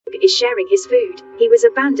is sharing his food. He was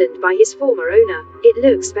abandoned by his former owner. It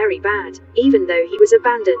looks very bad, even though he was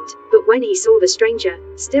abandoned. But when he saw the stranger,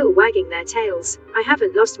 still wagging their tails, I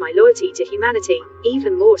haven't lost my loyalty to humanity.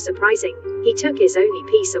 Even more surprising, he took his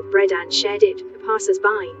only piece of bread and shared it with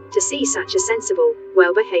passers-by. To see such a sensible,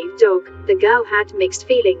 well-behaved dog, the girl had mixed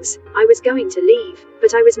feelings. I was going to leave,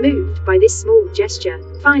 but I was moved by this small gesture.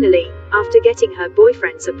 Finally, after getting her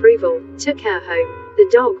boyfriend's approval, took her home. The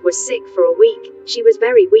dog was sick for a week. She was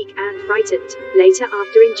very weak and frightened. Later,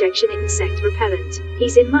 after injection insect repellent,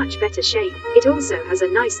 he's in much better shape. It also has a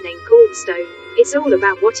nice name called Stone. It's all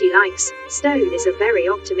about what he likes. Stone is a very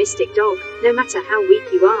optimistic dog. No matter how weak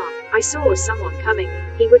you are, I saw someone coming,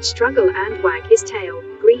 he would struggle and wag his tail,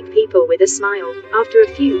 greet people with a smile. After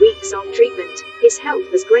a few weeks of treatment, his health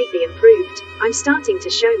has greatly improved. I'm starting to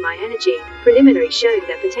show my energy. Preliminary show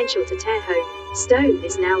their potential to tear home. Stone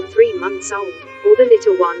is now 3 months old, or the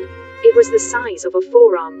little one. It was the size of a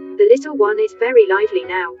forearm. The little one is very lively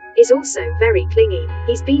now, is also very clingy.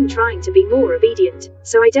 He's been trying to be more obedient,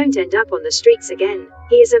 so I don't end up on the streets again.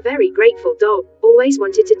 He is a very grateful dog, always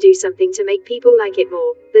wanted to do something to make people like it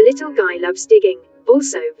more. The little guy loves digging,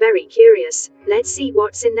 also very curious. Let's see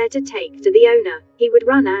what's in there to take to the owner. He would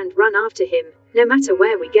run and run after him. No matter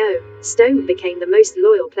where we go, Stone became the most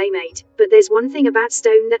loyal playmate. But there's one thing about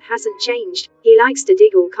Stone that hasn't changed. He likes to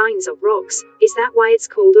dig all kinds of rocks. Is that why it's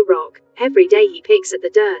called a rock? Every day he picks at the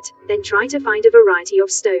dirt, then try to find a variety of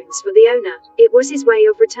stones for the owner. It was his way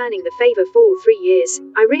of returning the favor for 3 years.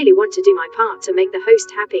 I really want to do my part to make the host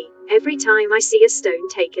happy. Every time I see a stone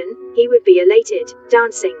taken, he would be elated,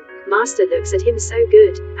 dancing. Master looks at him so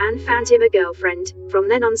good, and found him a girlfriend. From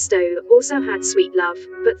then on, Stone also had sweet love.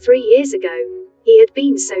 But 3 years ago, he had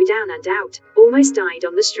been so down and out, almost died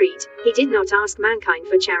on the street. He did not ask mankind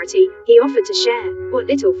for charity. He offered to share what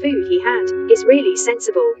little food he had. Is really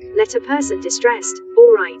sensible. Let a person distressed.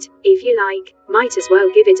 Alright, if you like, might as well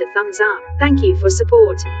give it a thumbs up. Thank you for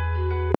support.